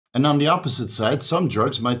And on the opposite side, some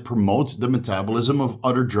drugs might promote the metabolism of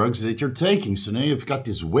other drugs that you're taking. So now you've got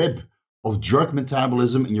this web of drug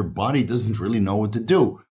metabolism and your body doesn't really know what to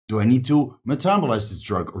do. Do I need to metabolize this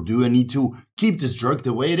drug, or do I need to keep this drug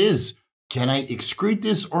the way it is? Can I excrete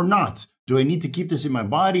this or not? Do I need to keep this in my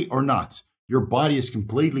body or not? Your body is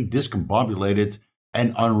completely discombobulated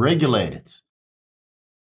and unregulated.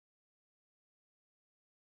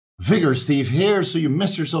 Vigorous Steve here. So you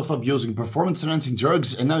messed yourself up using performance-enhancing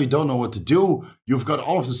drugs and now you don't know what to do. You've got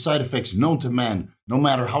all of the side effects known to man, no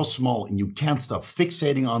matter how small, and you can't stop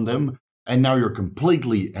fixating on them. And now you're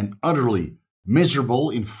completely and utterly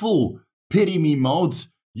miserable in full pity me mode.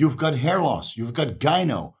 You've got hair loss, you've got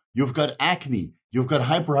gyno, you've got acne, you've got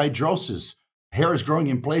hyperhidrosis. Hair is growing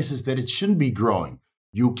in places that it shouldn't be growing.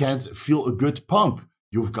 You can't feel a good pump.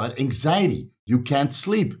 You've got anxiety. You can't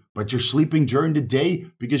sleep, but you're sleeping during the day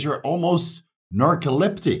because you're almost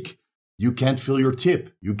narcoleptic. You can't feel your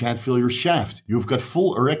tip. You can't feel your shaft. You've got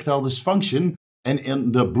full erectile dysfunction. And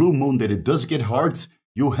in the blue moon that it does get hard,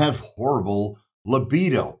 you have horrible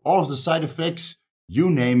libido. All of the side effects, you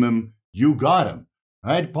name them, you got them.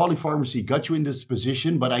 Right? Polypharmacy got you in this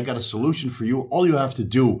position, but I got a solution for you. All you have to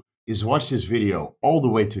do is watch this video all the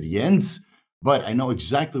way to the end. But I know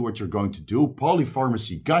exactly what you're going to do.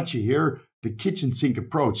 Polypharmacy got you here. The kitchen sink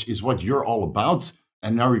approach is what you're all about.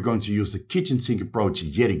 And now you're going to use the kitchen sink approach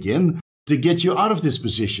yet again to get you out of this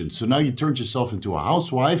position. So now you turned yourself into a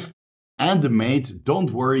housewife and a maid.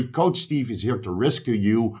 Don't worry, Coach Steve is here to rescue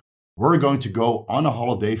you. We're going to go on a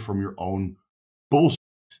holiday from your own bullshit.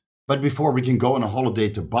 But before we can go on a holiday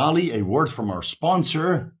to Bali, a word from our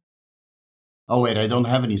sponsor. Oh wait, I don't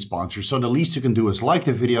have any sponsors, so the least you can do is like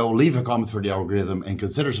the video, leave a comment for the algorithm, and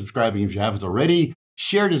consider subscribing if you haven't already.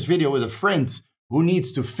 Share this video with a friend who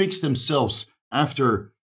needs to fix themselves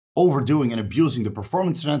after overdoing and abusing the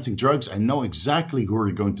performance-enhancing drugs. I know exactly who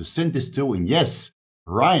you're going to send this to, and yes,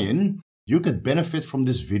 Ryan, you could benefit from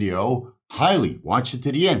this video highly. Watch it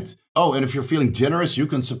to the end. Oh, and if you're feeling generous, you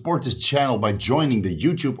can support this channel by joining the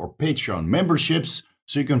YouTube or Patreon memberships,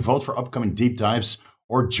 so you can vote for upcoming deep dives,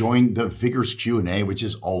 or join the Vigorous Q&A, which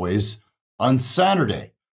is always on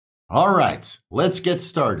Saturday. All right, let's get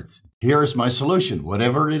started. Here's my solution.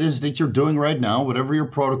 Whatever it is that you're doing right now, whatever your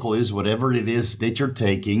protocol is, whatever it is that you're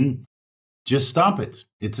taking, just stop it.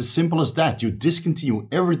 It's as simple as that. You discontinue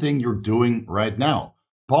everything you're doing right now.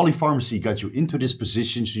 Polypharmacy got you into this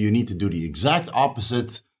position, so you need to do the exact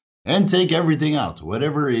opposite and take everything out.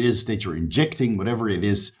 Whatever it is that you're injecting, whatever it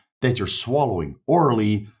is that you're swallowing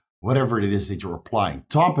orally, whatever it is that you're applying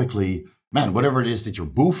topically, man, whatever it is that you're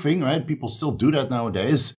boofing, right? People still do that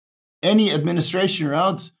nowadays. Any administration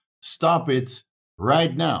route, stop it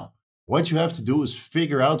right now. What you have to do is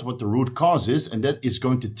figure out what the root cause is, and that is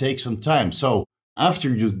going to take some time. So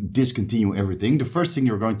after you discontinue everything, the first thing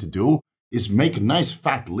you're going to do is make a nice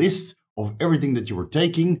fat list of everything that you were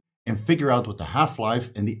taking and figure out what the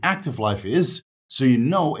half-life and the active life is, so you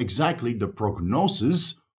know exactly the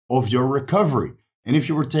prognosis of your recovery. And if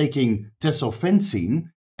you were taking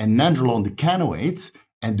tesofensine and nandrolone decanoate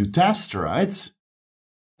and dutasteride,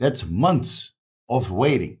 that's months of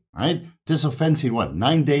waiting, right? Tesofensine, what,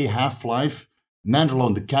 9-day half-life?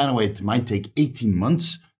 Nandrolone decanoate might take 18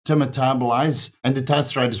 months to metabolize. And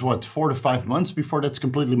dutasteride is what, 4 to 5 months before that's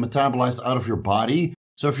completely metabolized out of your body.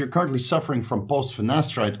 So if you're currently suffering from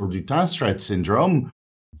post-finasteride or dutasteride syndrome,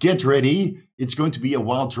 get ready. It's going to be a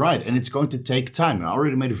wild ride and it's going to take time. I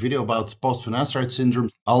already made a video about post-finasteride syndrome.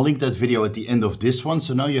 I'll link that video at the end of this one.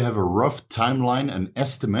 So now you have a rough timeline, an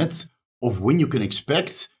estimate of when you can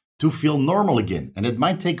expect to feel normal again. And it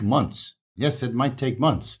might take months. Yes, it might take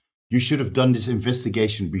months. You should have done this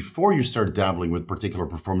investigation before you started dabbling with particular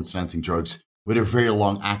performance-enhancing drugs with a very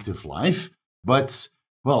long active life. But,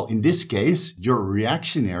 well, in this case, you're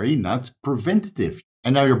reactionary, not preventative.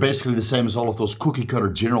 And now you're basically the same as all of those cookie-cutter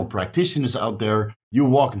general practitioners out there. You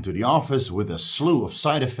walk into the office with a slew of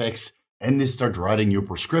side effects and they start writing you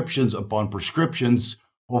prescriptions upon prescriptions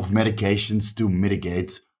of medications to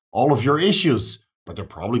mitigate all of your issues. But they're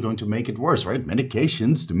probably going to make it worse, right?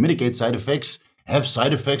 Medications to mitigate side effects have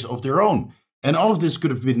side effects of their own. And all of this could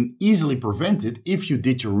have been easily prevented if you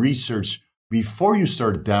did your research before you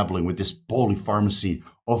started dabbling with this polypharmacy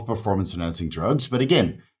of performance-enhancing drugs. But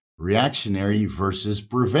again, reactionary versus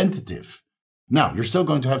preventative. Now, you're still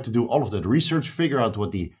going to have to do all of that research, figure out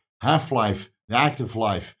what the half-life, the active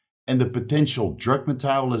life, and the potential drug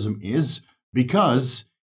metabolism is, because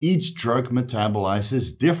each drug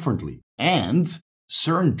metabolizes differently, and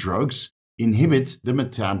certain drugs inhibit the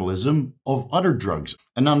metabolism of other drugs.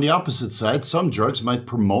 And on the opposite side, some drugs might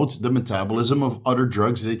promote the metabolism of other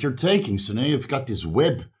drugs that you're taking. So now you've got this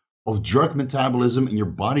web of drug metabolism and your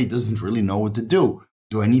body doesn't really know what to do.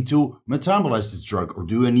 Do I need to metabolize this drug, or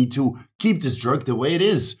do I need to keep this drug the way it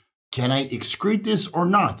is? Can I excrete this or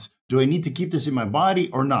not? Do I need to keep this in my body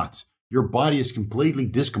or not? Your body is completely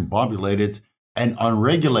discombobulated and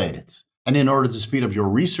unregulated. And in order to speed up your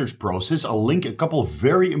research process, I'll link a couple of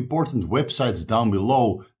very important websites down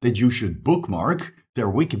below that you should bookmark. They're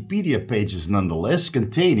Wikipedia pages nonetheless,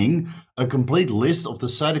 containing a complete list of the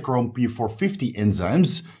Cytochrome P450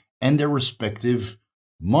 enzymes and their respective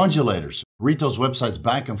modulators. Read those websites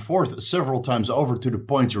back and forth several times over to the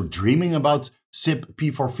point you're dreaming about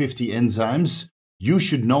CYP450 enzymes. You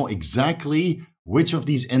should know exactly which of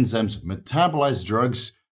these enzymes metabolize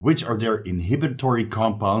drugs, which are their inhibitory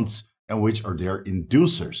compounds, and which are their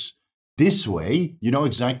inducers. This way, you know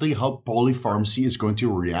exactly how polypharmacy is going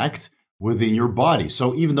to react within your body.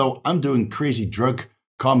 So even though I'm doing crazy drug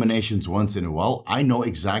combinations once in a while, I know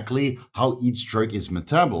exactly how each drug is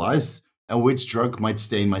metabolized and which drug might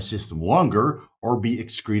stay in my system longer or be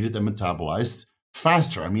excreted and metabolized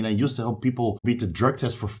faster. I mean, I used to help people beat the drug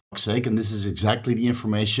test for fuck's sake, and this is exactly the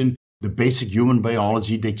information, the basic human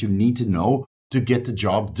biology that you need to know to get the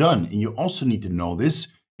job done. And you also need to know this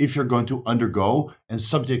if you're going to undergo and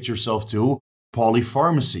subject yourself to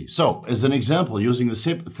polypharmacy. So, as an example, using the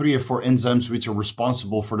CYP3A4 enzymes, which are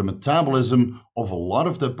responsible for the metabolism of a lot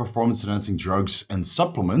of the performance-enhancing drugs and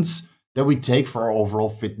supplements that we take for our overall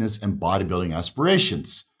fitness and bodybuilding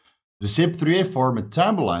aspirations. The CYP3A4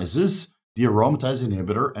 metabolizes the aromatase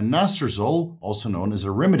inhibitor anastrozole, also known as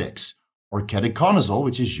arimidex, or ketoconazole,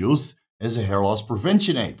 which is used as a hair loss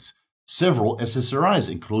prevention aid. Several SSRIs,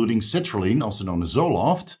 including citrulline, also known as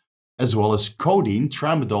Zoloft, as well as codeine,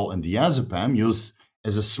 tramadol, and diazepam, used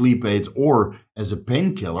as a sleep aid or as a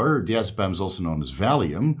painkiller. Diazepam is also known as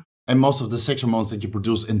Valium. And most of the sex hormones that you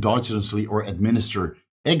produce endogenously or administer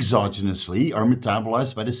exogenously are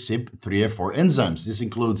metabolized by the CYP3A4 enzymes. This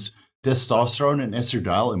includes testosterone and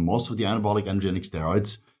estradiol and most of the anabolic androgenic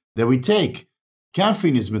steroids that we take.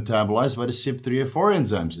 Caffeine is metabolized by the CYP3A4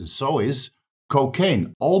 enzymes, and so is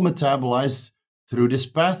cocaine, all metabolized through this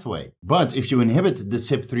pathway. But if you inhibit the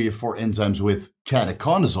CYP3A4 enzymes with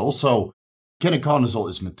ketoconazole, so ketoconazole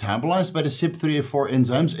is metabolized by the CYP3A4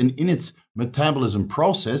 enzymes, and in its metabolism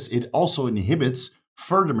process, it also inhibits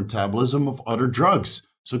further metabolism of other drugs.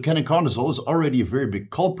 So ketoconazole is already a very big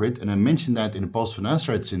culprit, and I mentioned that in the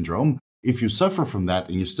post-finasteride syndrome. If you suffer from that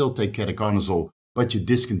and you still take ketoconazole, but you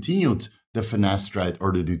discontinued the finasteride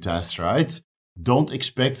or the dutasteride, don't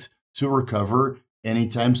expect to recover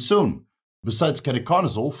anytime soon. Besides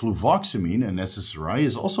ketoconazole, fluvoxamine, an SSRI,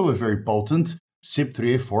 is also a very potent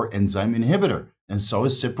CYP3A4 enzyme inhibitor, and so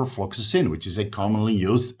is ciprofloxacin, which is a commonly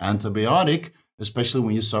used antibiotic, especially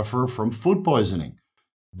when you suffer from food poisoning.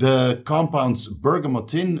 The compounds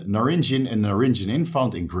bergamotin, naringin, and naringenin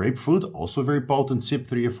found in grapefruit, also very potent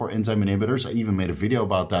CYP3A4 enzyme inhibitors. I even made a video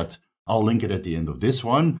about that. I'll link it at the end of this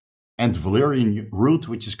one. And valerian root,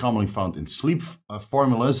 which is commonly found in sleep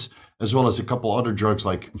formulas, as well as a couple other drugs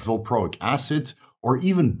like valproic acid, or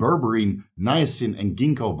even berberine, niacin, and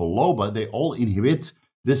ginkgo biloba. They all inhibit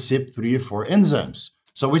the CYP3A4 enzymes.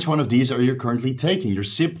 So which one of these are you currently taking? Your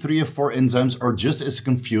CYP3A4 enzymes are just as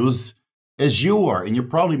confused as you are, and you're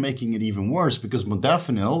probably making it even worse because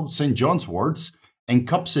modafinil, St. John's worts, and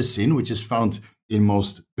capsaicin, which is found in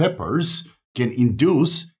most peppers, can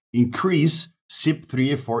increase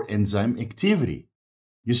CYP3A4 enzyme activity.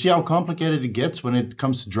 You see how complicated it gets when it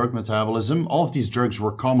comes to drug metabolism? All of these drugs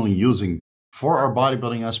we're commonly using for our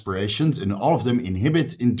bodybuilding aspirations, and all of them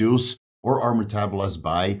inhibit, induce, or are metabolized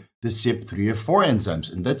by the CYP3A4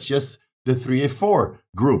 enzymes. And that's just the 3A4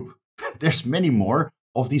 group. There's many more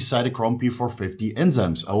of these Cytochrome P450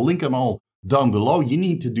 enzymes. I'll link them all down below. You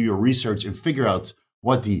need to do your research and figure out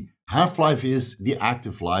what the half-life is, the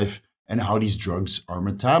active life, and how these drugs are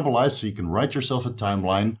metabolized, so you can write yourself a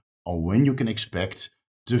timeline on when you can expect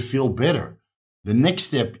to feel better. The next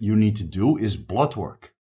step you need to do is blood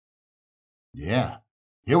work. Yeah,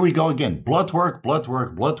 here we go again. Blood work, blood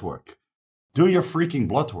work, blood work. Do your freaking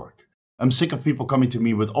blood work. I'm sick of people coming to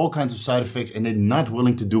me with all kinds of side effects and they're not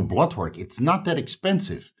willing to do blood work. It's not that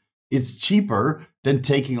expensive. It's cheaper than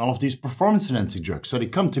taking all of these performance-enhancing drugs. So they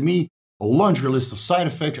come to me, a laundry list of side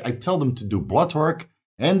effects. I tell them to do blood work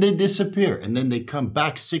and they disappear. And then they come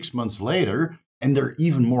back 6 months later and they're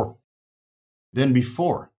even more than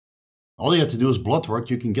before. All you have to do is blood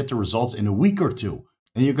work. You can get the results in a week or two.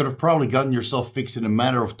 And you could have probably gotten yourself fixed in a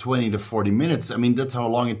matter of 20 to 40 minutes. I mean, that's how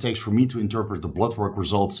long it takes for me to interpret the blood work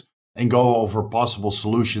results and go over possible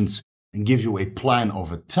solutions and give you a plan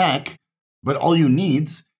of attack. But all you need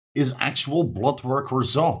is actual blood work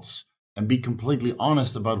results. and be completely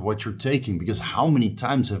honest about what you're taking, because how many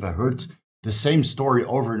times have I heard the same story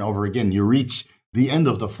over and over again? You reach the end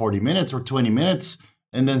of the 40 minutes or 20 minutes,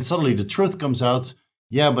 and then suddenly the truth comes out.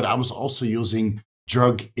 Yeah, but I was also using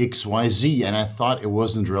drug XYZ and I thought it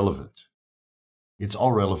wasn't relevant. It's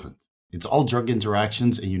all relevant. It's all drug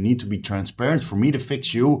interactions, and you need to be transparent for me to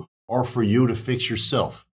fix you or for you to fix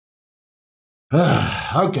yourself.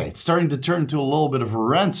 Okay, it's starting to turn into a little bit of a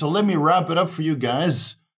rant, so let me wrap it up for you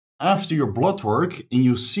guys. After your blood work and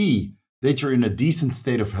you see that you're in a decent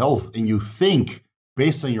state of health and you think,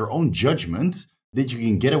 based on your own judgment, that you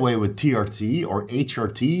can get away with TRT or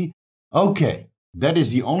HRT, okay, that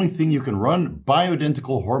is the only thing you can run,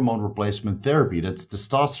 bioidentical hormone replacement therapy. That's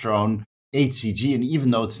testosterone, HCG, and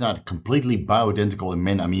even though it's not completely bioidentical in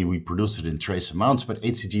men, I mean, we produce it in trace amounts, but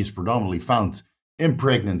HCG is predominantly found in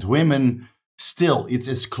pregnant women. Still, it's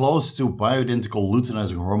as close to bioidentical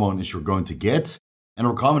luteinizing hormone as you're going to get. And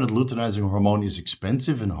recombinant luteinizing hormone is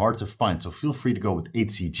expensive and hard to find, so feel free to go with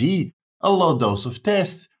HCG, a low dose of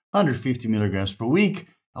test, 150 milligrams per week.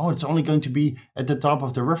 Oh, it's only going to be at the top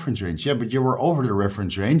of the reference range. Yeah, but you were over the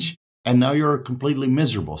reference range and now you're completely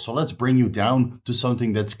miserable. So let's bring you down to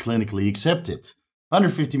something that's clinically accepted.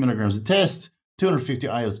 150 milligrams a test, 250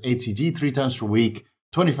 IOs HCG 3 times per week,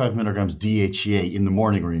 25 milligrams DHEA in the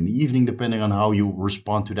morning or in the evening, depending on how you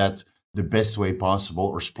respond to that the best way possible,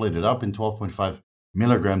 or split it up in 12.5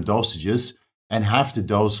 milligram dosages, and half the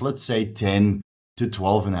dose, let's say 10 to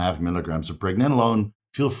 12.5 milligrams of pregnenolone.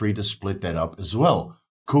 Feel free to split that up as well.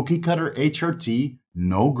 Cookie cutter HRT,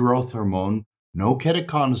 no growth hormone, no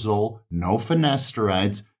ketoconazole, no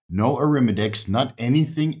finasterides, no arimidex, not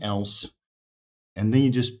anything else. And then you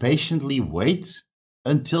just patiently wait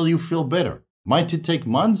until you feel better. Might it take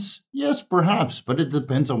months? Yes, perhaps, but it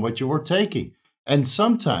depends on what you are taking. And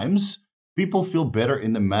sometimes people feel better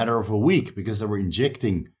in the matter of a week because they were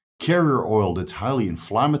injecting carrier oil that's highly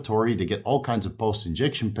inflammatory. They get all kinds of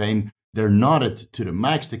post-injection pain. They're knotted to the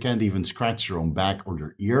max. They can't even scratch their own back or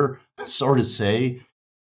their ear, so to say.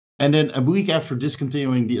 And then a week after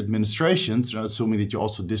discontinuing the administrations, assuming that you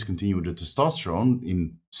also discontinue the testosterone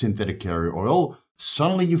in synthetic carrier oil,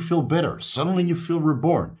 suddenly you feel better. Suddenly you feel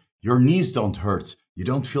reborn. Your knees don't hurt. You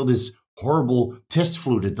don't feel this horrible test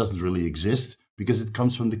flu that doesn't really exist because it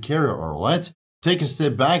comes from the carrier oil, right? Take a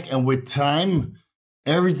step back, and with time,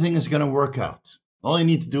 everything is going to work out. All you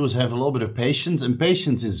need to do is have a little bit of patience, and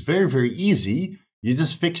patience is very, very easy. You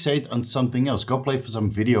just fixate on something else. Go play for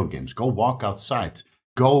some video games. Go walk outside.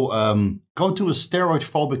 Go to a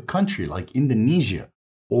steroid-phobic country like Indonesia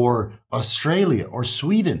or Australia or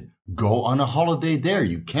Sweden. Go on a holiday there.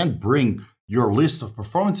 You can't bring your list of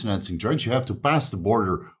performance-enhancing drugs. You have to pass the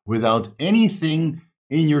border without anything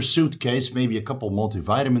in your suitcase, maybe a couple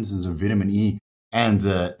multivitamins and some vitamin E and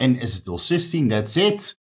N-acetylcysteine. That's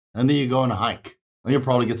it. And then you go on a hike. And you'll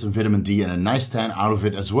probably get some vitamin D and a nice tan out of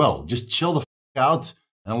it as well. Just chill the f out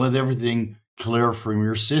and let everything clear from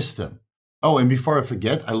your system. Oh, and before I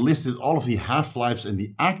forget, I listed all of the half-lives and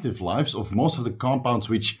the active lives of most of the compounds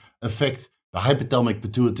which affect the hypothalamic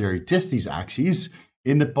pituitary testes axis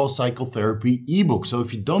in the post-cycle therapy ebook. So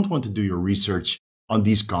if you don't want to do your research on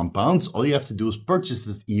these compounds, all you have to do is purchase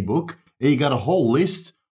this ebook, and you got a whole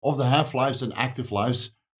list of the half-lives and active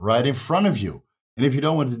lives right in front of you. And if you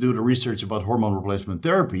don't want to do the research about hormone replacement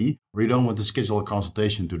therapy, or you don't want to schedule a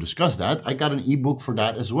consultation to discuss that, I got an ebook for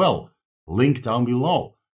that as well. Link down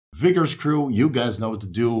below. Vigorous crew, you guys know what to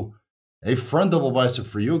do. A front double bicep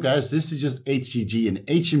for you guys. This is just HCG and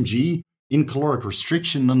HMG in caloric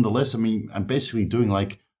restriction nonetheless. I mean, I'm basically doing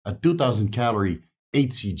like a 2,000 calorie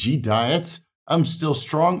HCG diet. I'm still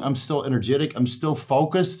strong. I'm still energetic. I'm still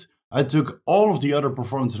focused. I took all of the other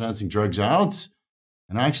performance enhancing drugs out,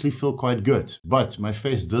 and I actually feel quite good. But my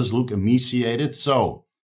face does look emaciated. So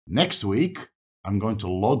next week, I'm going to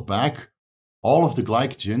load back all of the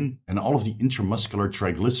glycogen and all of the intramuscular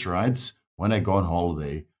triglycerides when I go on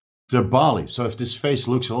holiday to Bali. So if this face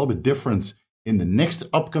looks a little bit different in the next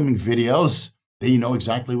upcoming videos, then you know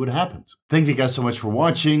exactly what happened. Thank you guys so much for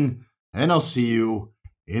watching, and I'll see you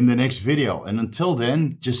in the next video. And until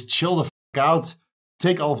then, just chill the f out,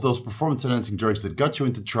 take all of those performance enhancing drugs that got you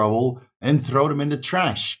into trouble and throw them in the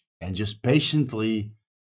trash, and just patiently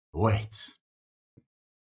wait.